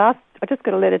then I just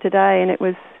got a letter today and it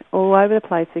was all over the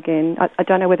place again. I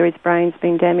don't know whether his brain's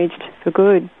been damaged for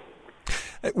good.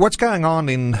 What's going on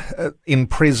in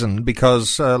prison?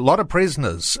 Because a lot of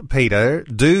prisoners, Peter,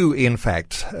 do in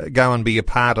fact go and be a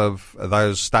part of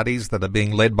those studies that are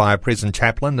being led by a prison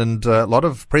chaplain, and a lot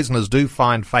of prisoners do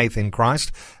find faith in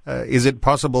Christ. Is it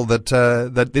possible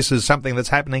that this is something that's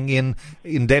happening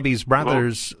in Debbie's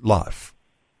brother's life?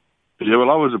 Yeah,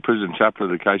 well, I was a prison chaplain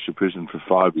at Acacia Prison for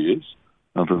 5 years,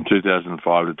 from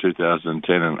 2005 to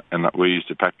 2010, and we used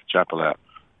to pack the chapel out.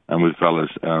 And with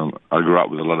fellas, I grew up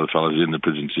with a lot of fellas in the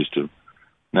prison system.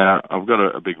 Now, I've got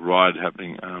a big ride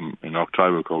happening in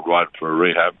October called Ride for a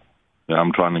Rehab.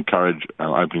 I'm trying to encourage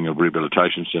opening of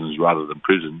rehabilitation centres rather than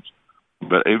prisons.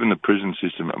 But even the prison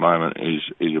system at the moment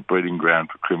is a breeding ground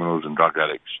for criminals and drug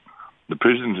addicts. The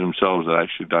prisons themselves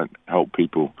actually don't help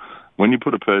people. When you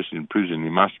put a person in prison,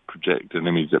 you must project an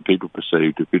image that people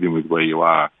perceive to fit in with where you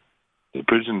are. The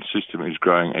prison system is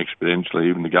growing exponentially.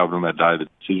 Even the government that day, the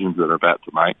decisions that they're about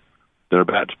to make, they're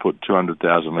about to put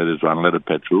 200,000 litres of unleaded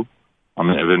petrol on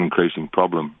an ever-increasing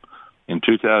problem. In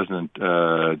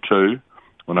 2002,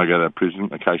 when I got out of prison,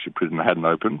 Acacia Prison hadn't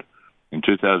opened. In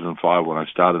 2005, when I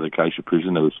started Acacia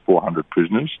Prison, there was 400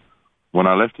 prisoners. When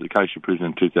I left Acacia Prison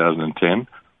in 2010,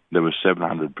 there were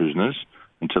 700 prisoners.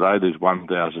 And today there's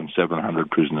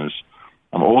 1,700 prisoners.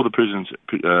 All the prisons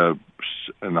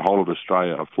in the whole of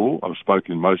Australia are full. I've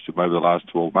spoken in most of them over the last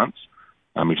 12 months,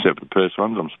 except for the Perth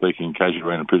ones. I'm speaking in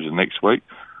Casuarina Prison next week.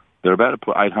 They're about to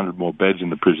put 800 more beds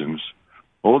in the prisons.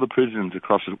 All the prisons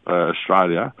across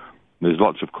Australia, there's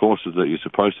lots of courses that you're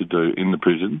supposed to do in the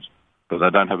prisons, but they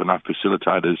don't have enough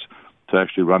facilitators to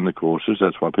actually run the courses.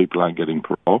 That's why people aren't getting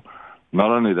parole.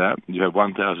 Not only that, you have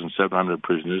 1,700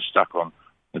 prisoners stuck on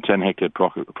a 10-hectare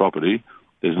property.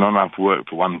 There's not enough work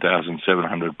for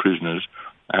 1,700 prisoners,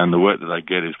 and the work that they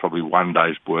get is probably 1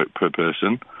 day's work per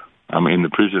person in the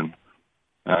prison.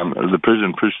 The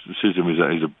prison system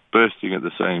is bursting at the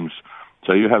seams.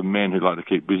 So you have men who like to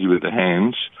keep busy with their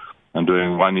hands and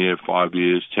doing 1 year, 5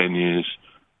 years, 10 years,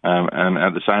 and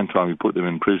at the same time you put them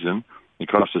in prison. It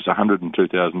costs us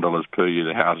 $102,000 per year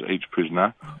to house each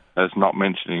prisoner. That's not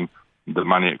mentioning the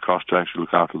money it costs to actually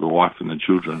look after the wife and the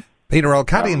children. Peter, I'll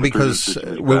cut in because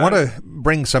we want to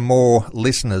bring some more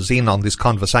listeners in on this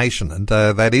conversation, and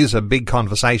that is a big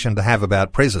conversation to have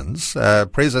about prisons.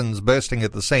 Prisons bursting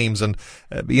at the seams, and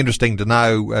it'd be interesting to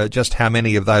know just how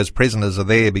many of those prisoners are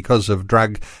there because of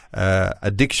drug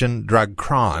addiction, drug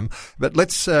crime. But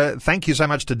let's thank you so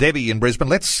much to Debbie in Brisbane.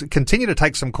 Let's continue to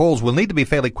take some calls. We'll need to be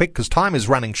fairly quick because time is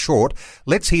running short.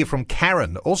 Let's hear from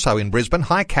Karen, also in Brisbane.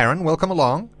 Hi, Karen. Welcome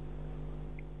along.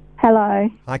 Hello.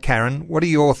 Hi, Karen. What are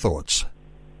your thoughts?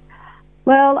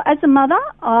 Well, as a mother,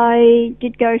 I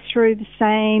did go through the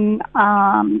same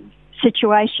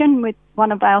situation with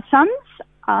one of our sons,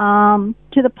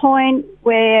 to the point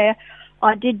where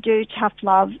I did do tough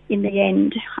love in the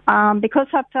end because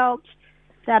I felt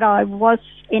that I was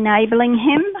enabling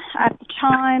him at the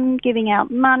time, giving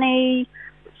out money,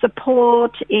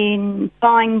 support in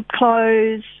buying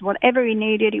clothes, whatever he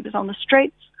needed. He was on the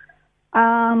streets.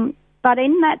 But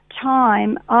in that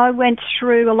time, I went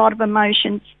through a lot of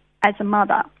emotions as a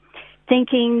mother,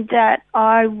 thinking that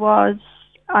I was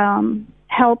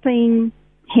helping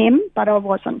him, but I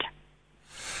wasn't.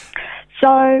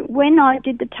 So when I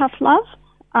did the tough love,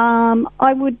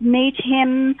 I would meet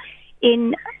him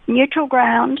in neutral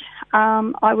ground.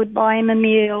 I would buy him a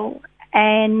meal,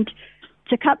 and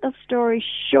to cut the story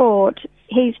short,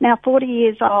 he's now 40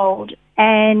 years old,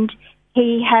 and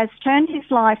he has turned his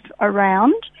life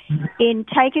around in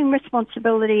taking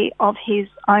responsibility of his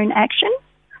own actions.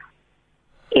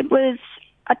 It was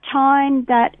a time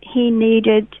that he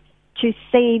needed to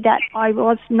see that I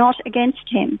was not against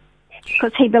him,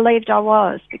 because he believed I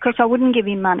was, because I wouldn't give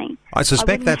him money. I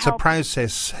suspect that's a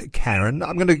process, Karen.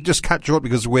 I'm going to just cut short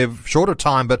because we're short of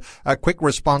time, but a quick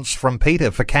response from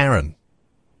Peter for Karen.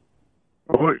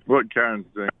 What Karen's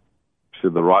doing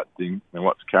is the right thing, and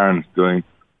what Karen's doing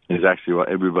is actually what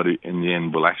everybody in the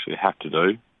end will actually have to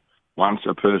do. Once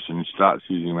a person starts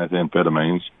using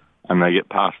methamphetamines and they get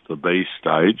past the B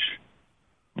stage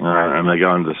and they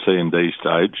go into the C and D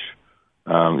stage,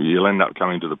 you'll end up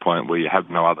coming to the point where you have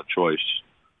no other choice.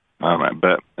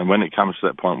 And when it comes to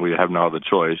that point where you have no other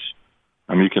choice,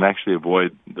 you can actually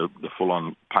avoid the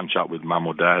full-on punch-up with mum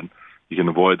or dad. You can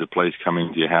avoid the police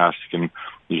coming to your house. You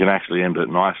can actually end it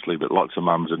nicely, but lots of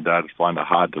mums and dads find it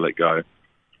hard to let go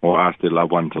or ask their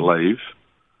loved one to leave.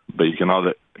 But you can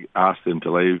either ask them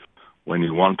to leave when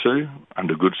you want to,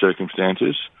 under good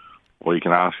circumstances, or you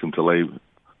can ask them to leave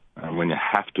when you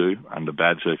have to, under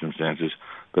bad circumstances.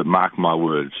 But mark my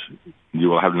words, you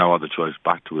will have no other choice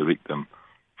but to evict them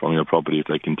from your property if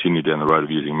they continue down the road of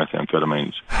using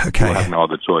methamphetamines. Okay. You will have no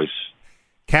other choice.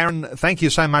 Karen, thank you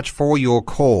so much for your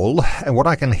call. And what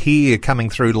I can hear coming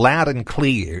through loud and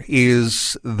clear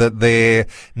is that there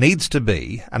needs to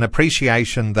be an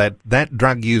appreciation that that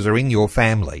drug user in your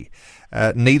family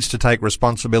needs to take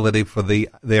responsibility for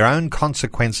their own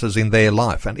consequences in their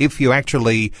life. And if you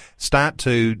actually start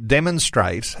to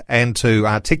demonstrate and to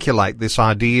articulate this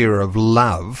idea of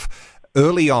love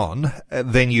early on,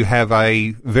 then you have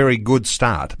a very good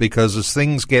start, because as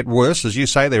things get worse, as you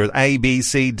say, there are A, B,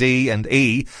 C, D and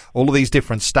E, all of these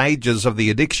different stages of the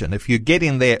addiction. If you get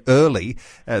in there early,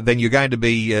 then you're going to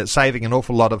be saving an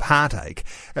awful lot of heartache.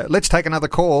 Let's take another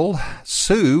call.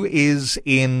 Sue is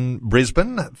in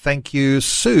Brisbane. Thank you,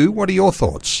 Sue. What are your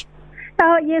thoughts?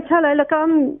 Yes, hello. Look,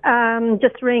 I'm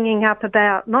just ringing up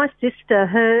about my sister,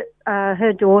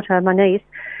 her daughter, my niece.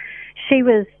 She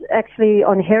was actually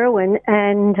on heroin,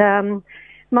 and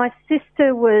my sister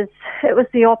it was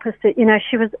the opposite. You know,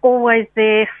 she was always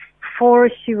there for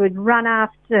her. She would run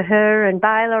after her and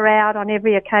bail her out on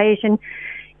every occasion,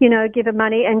 you know, give her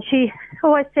money. And she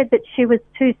always said that she was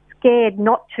too scared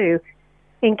not to,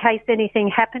 in case anything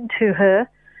happened to her.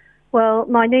 Well,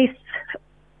 my niece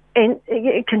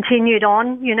continued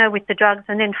on, you know, with the drugs,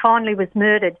 and then finally was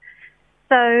murdered.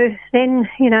 So then,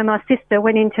 you know, my sister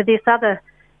went into this other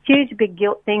huge big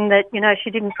guilt thing that, you know, she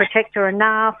didn't protect her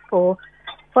enough or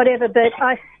whatever. But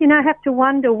I, you know, have to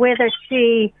wonder whether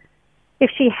if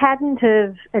she hadn't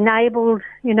have enabled,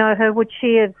 you know, her, would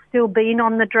she have still been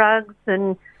on the drugs?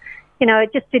 And, you know,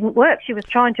 it just didn't work. She was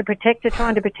trying to protect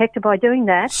her by doing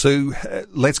that. Sue,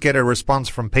 let's get a response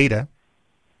from Peter.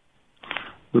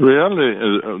 The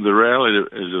reality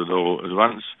is it all is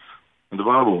once in the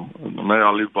Bible, may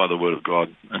I live by the word of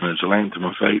God, and it's a lamp to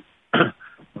my feet, and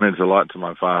it's a light to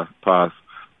my path.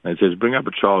 And it says, bring up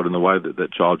a child in the way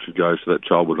that child should go, so that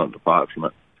child will not depart from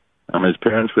it. And as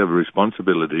parents, we have a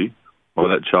responsibility, or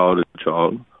that child is a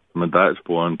child, from the day it's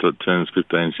born till it turns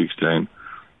 15, 16,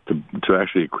 to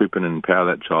actually equip and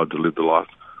empower that child to live the life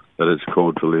that it's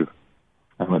called to live.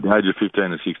 And at the age of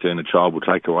 15 or 16, a child will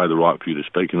take away the right for you to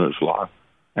speak into its life,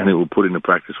 and it will put into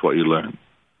practice what you learn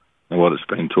and what it's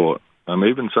been taught.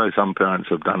 Even so, some parents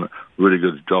have done a really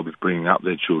good job of bringing up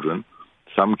their children.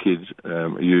 Some kids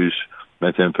use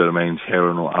methamphetamines,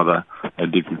 heroin, or other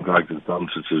addictive drugs and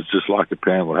substances, just like a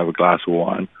parent will have a glass of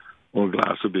wine or a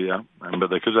glass of beer. But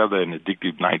because of their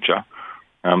addictive nature,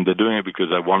 they're doing it because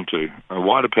they want to.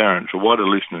 Why do parents, or why do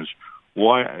listeners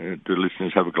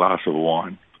have a glass of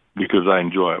wine? Because they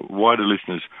enjoy it. Why do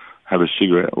listeners have a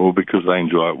cigarette? Or because they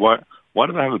enjoy it. Why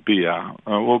do they have a beer?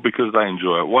 Well, because they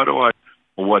enjoy it.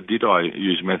 Why did I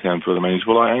use methamphetamines?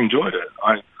 Well, I enjoyed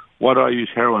it. Why do I use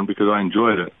heroin? Because I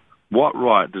enjoyed it. What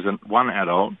right does one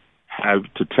adult have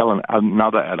to tell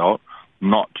another adult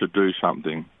not to do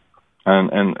something?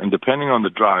 And depending on the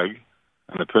drug,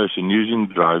 and the person using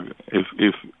the drug,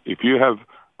 if you have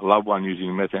a loved one using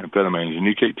methamphetamines and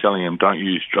you keep telling them, don't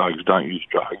use drugs,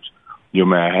 you're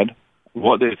mad,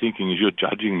 what they're thinking is you're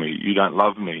judging me, you don't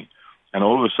love me. And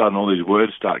all of a sudden, all these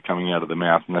words start coming out of their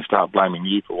mouth, and they start blaming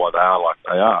you for why they are like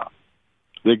they are.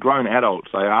 They're grown adults.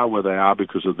 They are where they are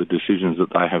because of the decisions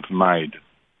that they have made.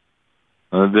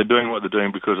 They're doing what they're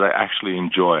doing because they actually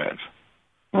enjoy it.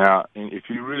 Now, if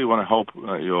you really want to help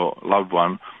your loved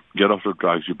one get off the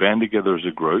drugs, you band together as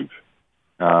a group,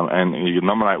 and you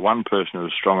nominate one person who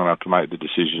is strong enough to make the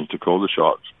decisions to call the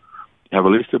shots. You have a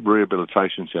list of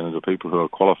rehabilitation centres of people who are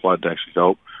qualified to actually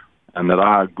help, and that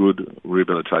are good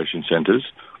rehabilitation centres.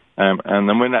 And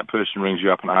then when that person rings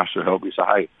you up and asks for help, you say,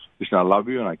 hey, listen, I love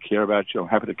you and I care about you. I'm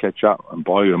happy to catch up and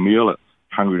buy you a meal at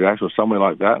Hungry Jack's or somewhere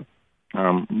like that.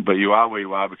 But you are where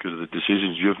you are because of the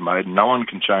decisions you've made. No one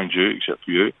can change you except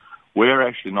for you. We're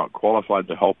actually not qualified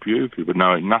to help you if you would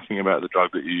know nothing about the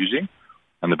drug that you're using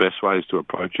and the best way is to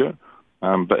approach it.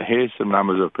 But here's some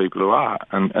numbers of people who are,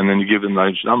 and then you give them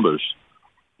those numbers.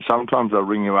 Sometimes they'll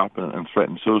ring you up and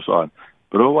threaten suicide.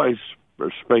 But always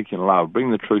speak in love,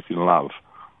 bring the truth in love.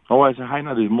 Always say, hey,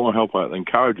 no, there's more help out there.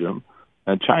 Encourage them,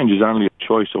 and change is only a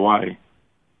choice away.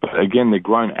 But again, they're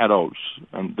grown adults,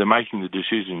 and they're making the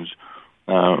decisions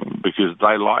because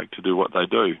they like to do what they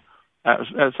do. At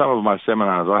some of my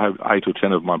seminars, I have 8 or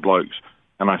 10 of my blokes,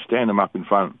 and I stand them up in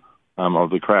front of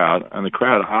the crowd, and the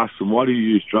crowd asks them, why do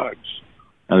you use drugs?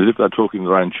 And as if they're talking to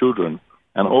their own children.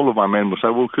 And all of my men will say,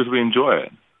 well, because we enjoy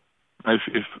it.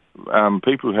 If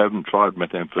people who haven't tried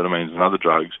methamphetamines and other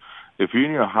drugs, if you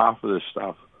knew half of this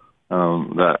stuff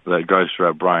that goes through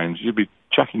our brains, you'd be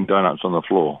chucking donuts on the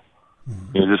floor.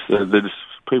 Mm-hmm. They're just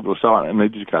people are so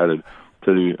uneducated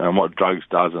to what drugs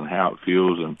does and how it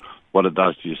feels and what it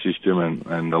does to your system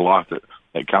and the life that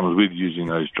comes with using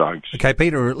those drugs. Okay,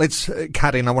 Peter, let's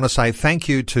cut in. I want to say thank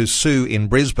you to Sue in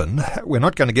Brisbane. We're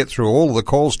not going to get through all of the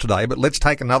calls today, but let's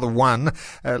take another one.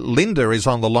 Linda is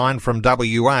on the line from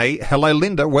WA. Hello,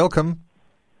 Linda. Welcome.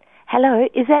 Hello.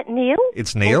 Is that Neil?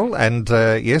 It's Neil, and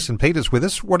yes, and Peter's with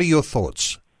us. What are your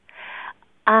thoughts?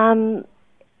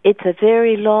 It's a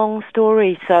very long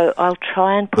story, so I'll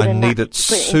try and put I need it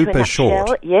super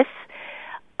short. Yes.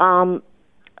 I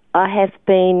have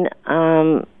been...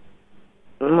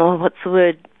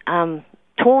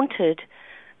 taunted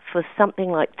for something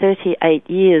like 38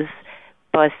 years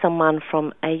by someone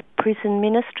from a prison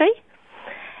ministry.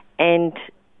 And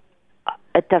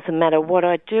it doesn't matter what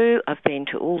I do. I've been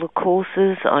to all the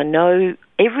courses. I know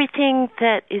everything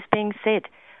that is being said.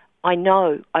 I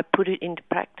know. I put it into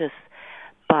practice.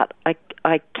 But I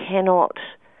cannot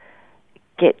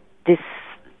get this.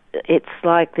 It's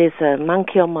like there's a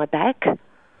monkey on my back.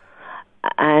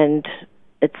 And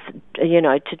it's,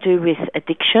 to do with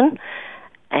addiction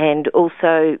and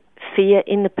also fear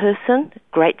in the person,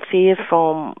 great fear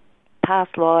from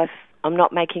past life. I'm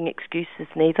not making excuses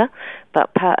neither,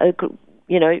 but,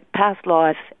 past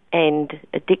life and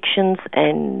addictions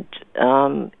and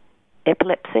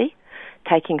epilepsy,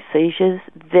 taking seizures,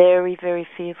 very, very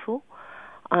fearful.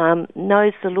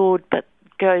 Knows the Lord, but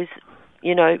goes,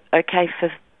 okay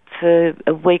for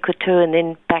a week or two and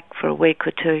then back for a week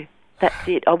or two. That's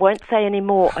it. I won't say any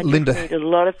more. I Linda, just need a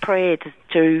lot of prayer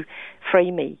to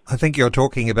free me. I think you're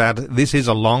talking about this is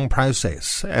a long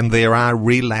process and there are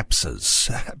relapses.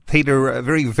 Peter, a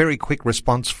very, very quick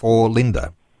response for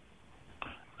Linda.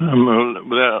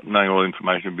 Without knowing all the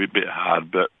information, it'd be a bit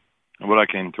hard, but what I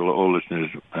can tell all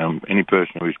listeners, any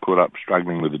person who is caught up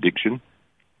struggling with addiction,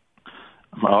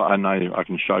 I know I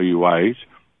can show you ways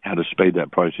how to speed that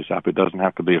process up. It doesn't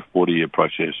have to be a 40-year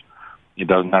process. It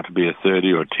doesn't have to be a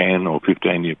 30 or 10 or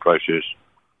 15-year process.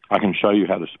 I can show you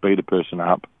how to speed a person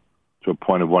up to a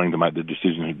point of wanting to make the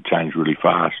decision to change really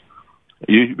fast.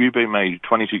 You've been made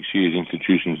 26 years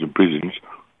institutions and prisons.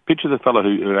 Picture the fellow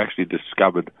who actually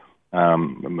discovered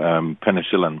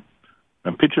penicillin.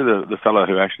 And picture the fellow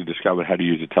who actually discovered how to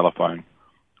use a telephone.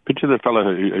 Picture the fellow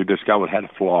who discovered how to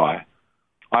fly.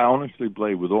 I honestly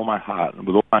believe with all my heart,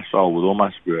 with all my soul, with all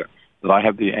my spirit, that I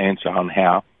have the answer on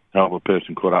how to help a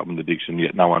person caught up with addiction,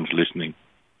 yet no one's listening.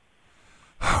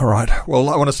 All right. Well,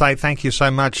 I want to say thank you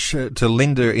so much to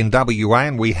Linda in WA,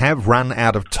 and we have run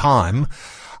out of time.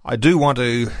 I do want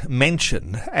to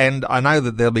mention, and I know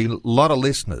that there'll be a lot of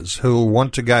listeners who will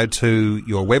want to go to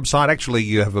your website. Actually,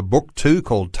 you have a book too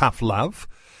called Tough Love,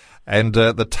 and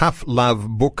the Tough Love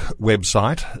book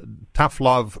website,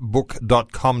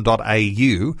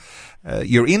 toughlovebook.com.au.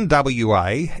 You're in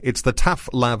WA. It's the Tough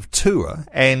Love Tour,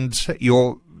 and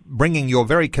you're bringing your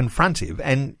very confrontive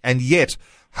and yet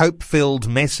hope-filled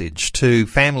message to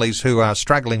families who are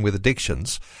struggling with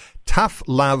addictions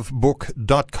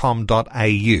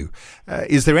toughlovebook.com.au.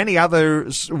 Is there any other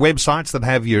websites that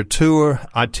have your tour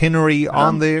itinerary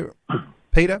on there,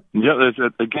 Peter? Yeah,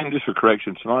 again, just for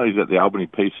correction, tonight is at the Albany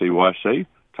PCYC,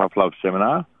 Tough Love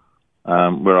Seminar,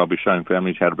 where I'll be showing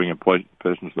families how to bring a person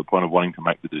to the point of wanting to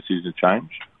make the decision change.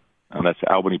 And that's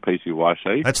Albany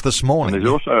PCYC. That's this morning. And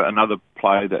there's also another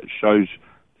play that shows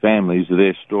families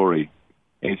their story.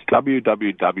 It's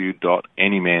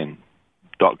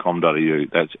www.anyman.com.au.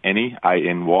 That's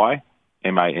anyman.com.au.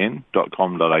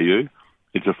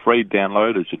 It's a free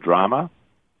download. It's a drama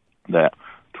that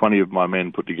 20 of my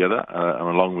men put together,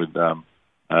 along with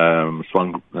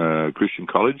Swan Christian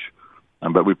College.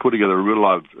 But we put together a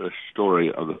real-life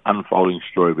story of the unfolding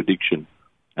story of addiction.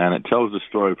 And it tells the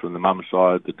story from the mum's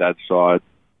side, the dad's side,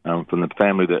 from the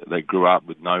family that grew up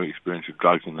with no experience of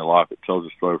drugs in their life. It tells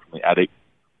the story from the addict.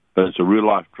 But it's a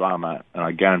real-life drama, and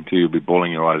I guarantee you'll be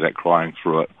bawling your eyes out crying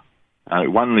through it. It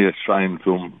won the Australian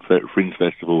Film Fringe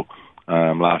Festival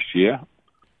last year,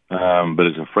 but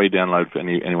it's a free download for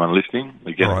anyone listening.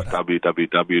 Again, right. It's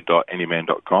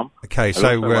www.anyman.com. Okay,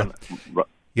 so...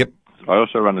 Yep. I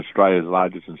also run Australia's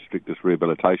largest and strictest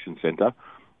rehabilitation centre.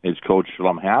 It's called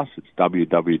Shalom House. It's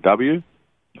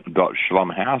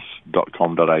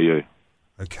www.shalomhouse.com.au.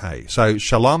 Okay, so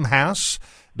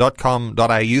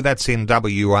shalomhouse.com.au, that's in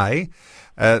WA.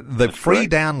 That's free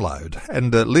correct. Download,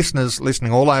 and listeners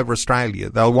listening all over Australia,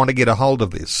 they'll want to get a hold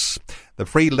of this. The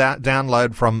free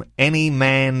download from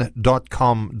anyman.com.au,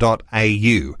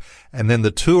 and then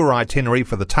the tour itinerary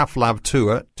for the Tough Love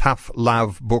Tour,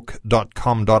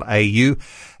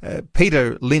 toughlovebook.com.au.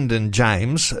 Peter Lyndon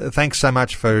James, thanks so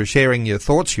much for sharing your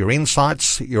thoughts, your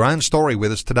insights, your own story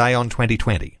with us today on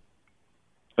 2020.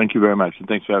 Thank you very much, and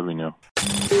thanks for having me.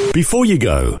 Before you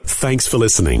go, thanks for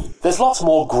listening. There's lots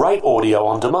more great audio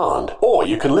on demand, or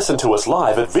you can listen to us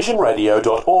live at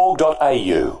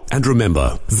visionradio.org.au. And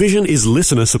remember, Vision is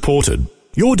listener supported.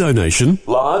 Your donation,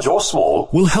 large or small,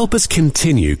 will help us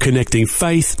continue connecting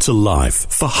faith to life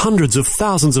for hundreds of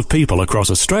thousands of people across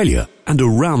Australia and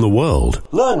around the world.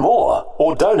 Learn more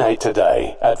or donate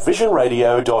today at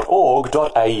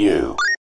visionradio.org.au.